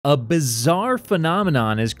A bizarre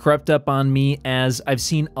phenomenon has crept up on me as I've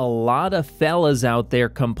seen a lot of fellas out there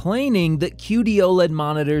complaining that QD OLED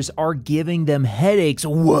monitors are giving them headaches.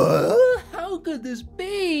 What? How could this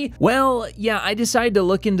be? Well, yeah, I decided to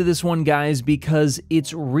look into this one, guys, because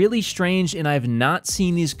it's really strange and I've not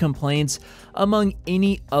seen these complaints among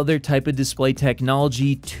any other type of display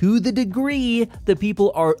technology to the degree that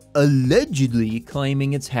people are allegedly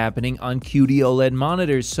claiming it's happening on QD OLED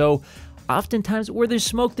monitors. So oftentimes, where there's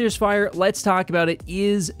smoke, there's fire. Let's talk about it.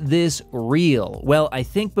 Is this real? Well, I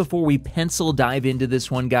think before we pencil dive into this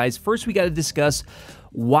one, guys, first we got to discuss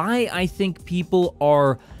why I think people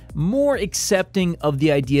are more accepting of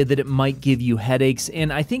the idea that it might give you headaches.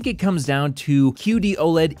 And I think it comes down to QD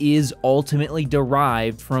OLED is ultimately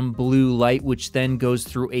derived from blue light, which then goes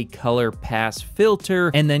through a color pass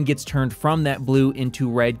filter and then gets turned from that blue into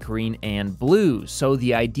red, green, and blue. So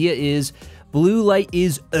the idea is blue light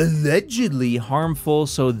is allegedly harmful,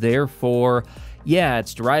 so therefore, yeah,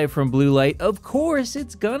 it's derived from blue light. Of course,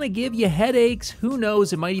 it's gonna give you headaches. Who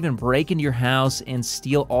knows, it might even break into your house and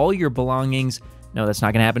steal all your belongings. No, that's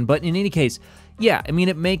not gonna happen, but in any case, yeah, I mean,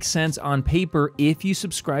 it makes sense on paper if you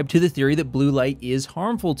subscribe to the theory that blue light is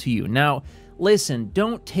harmful to you. Now, listen,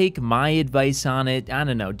 don't take my advice on it. I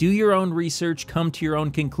don't know. Do your own research, come to your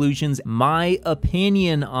own conclusions. My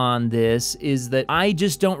opinion on this is that I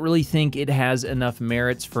just don't really think it has enough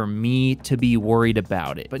merits for me to be worried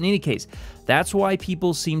about it. But in any case, that's why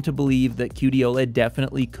people seem to believe that QD OLED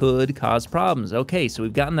definitely could cause problems. Okay, so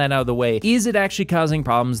we've gotten that out of the way. Is it actually causing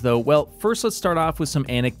problems though? Well, first let's start off with some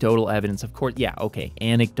anecdotal evidence. Of course, yeah, okay,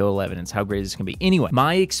 anecdotal evidence. How great is this gonna be? Anyway,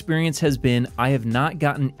 my experience has been I have not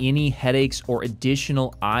gotten any headaches or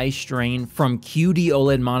additional eye strain from QD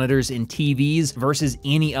OLED monitors and TVs versus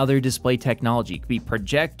any other display technology. It could be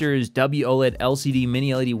projectors, WOLED, LCD,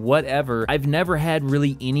 mini LED, whatever. I've never had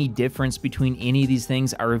really any difference between any of these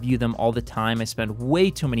things. I review them all the time. I spend way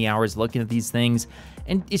too many hours looking at these things,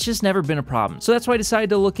 and it's just never been a problem. So that's why I decided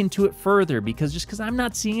to look into it further, because just because I'm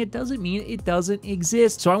not seeing it doesn't mean it doesn't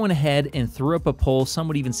exist. So I went ahead and threw up a poll, some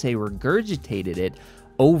would even say regurgitated it,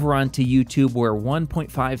 over onto YouTube, where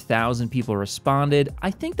 1.5 thousand people responded. I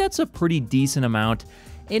think that's a pretty decent amount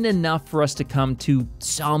and enough for us to come to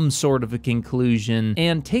some sort of a conclusion.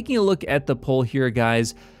 And taking a look at the poll here,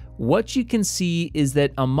 guys, what you can see is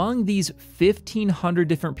that among these 1,500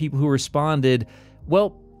 different people who responded,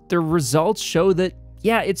 well, the results show that,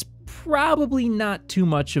 yeah, it's probably not too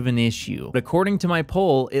much of an issue. But according to my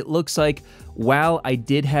poll, it looks like while I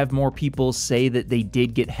did have more people say that they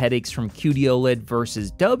did get headaches from QD OLED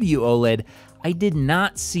versus WOLED, I did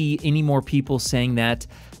not see any more people saying that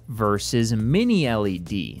versus mini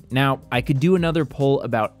LED. Now, I could do another poll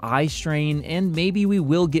about eye strain, and maybe we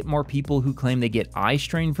will get more people who claim they get eye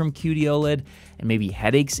strain from QD OLED, and maybe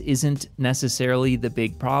headaches isn't necessarily the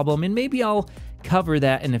big problem, and maybe I'll cover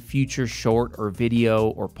that in a future short or video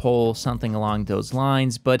or poll, something along those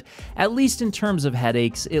lines. But at least in terms of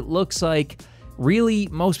headaches, it looks like really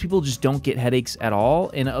most people just don't get headaches at all,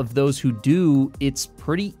 and of those who do, it's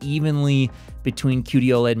pretty evenly between QD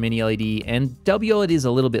OLED, mini LED, and WOLED is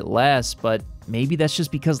a little bit less, but maybe that's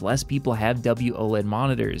just because less people have WOLED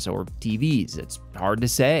monitors or TVs. It's hard to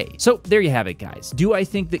say. So there you have it, guys. Do I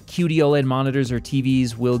think that QD OLED monitors or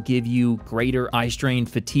TVs will give you greater eye strain,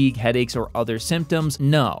 fatigue, headaches, or other symptoms?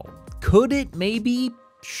 No. Could it? Maybe?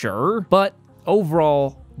 Sure. But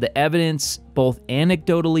overall, the evidence, both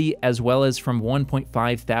anecdotally as well as from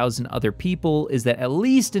 1.5 thousand other people, is that at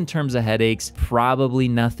least in terms of headaches, probably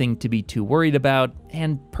nothing to be too worried about.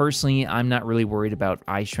 And personally, I'm not really worried about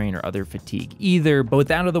eye strain or other fatigue either. But with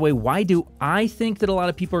that out of the way, why do I think that a lot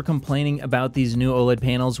of people are complaining about these new OLED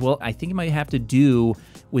panels? Well, I think it might have to do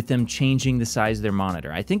with them changing the size of their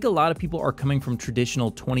monitor. I think a lot of people are coming from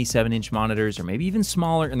traditional 27-inch monitors, or maybe even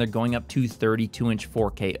smaller, and they're going up to 32-inch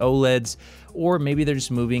 4K OLEDs, or maybe they're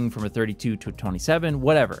just moving from a 32 to a 27,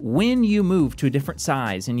 whatever. When you move to a different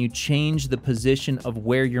size and you change the position of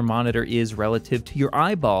where your monitor is relative to your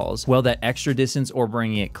eyeballs, well, that extra distance or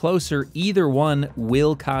bringing it closer, either one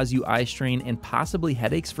will cause you eye strain and possibly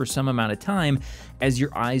headaches for some amount of time, as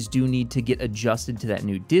your eyes do need to get adjusted to that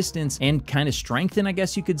new distance and kind of strengthen, I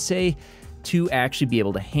guess you could say, to actually be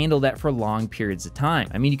able to handle that for long periods of time.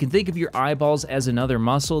 I mean, you can think of your eyeballs as another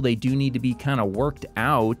muscle. They do need to be kind of worked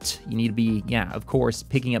out. You need to be, yeah, of course,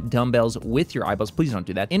 picking up dumbbells with your eyeballs. Please don't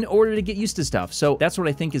do that in order to get used to stuff. So that's what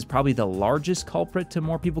I think is probably the largest culprit to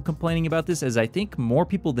more people complaining about this, as I think more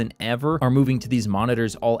people than ever are moving to these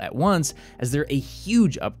monitors all at once, as they're a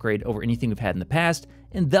huge upgrade over anything we've had in the past,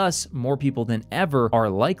 and thus more people than ever are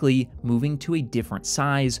likely moving to a different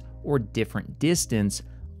size or different distance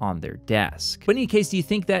on their desk. But in any case, do you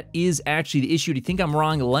think that is actually the issue? Do you think I'm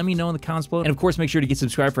wrong? Let me know in the comments below. And of course, make sure to get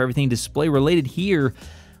subscribed for everything display related here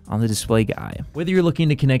on the Display Guy. Whether you're looking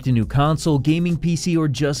to connect a new console, gaming PC, or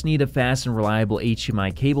just need a fast and reliable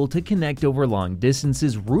HDMI cable to connect over long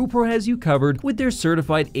distances, Whaaaat has you covered with their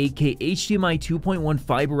certified 8K HDMI 2.1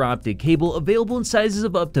 fiber optic cable available in sizes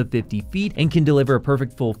of up to 50 feet and can deliver a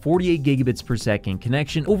perfect full 48 gigabits per second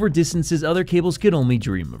connection over distances other cables could only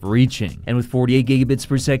dream of reaching. And with 48 gigabits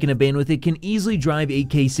per second of bandwidth, it can easily drive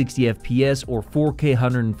 8K 60 FPS or 4K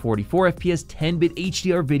 144 FPS 10-bit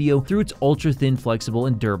HDR video through its ultra-thin, flexible,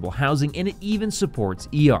 and durable housing, and it even supports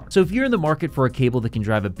ER. So if you're in the market for a cable that can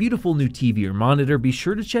drive a beautiful new TV or monitor, be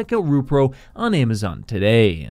sure to check out Whaaaat on Amazon today.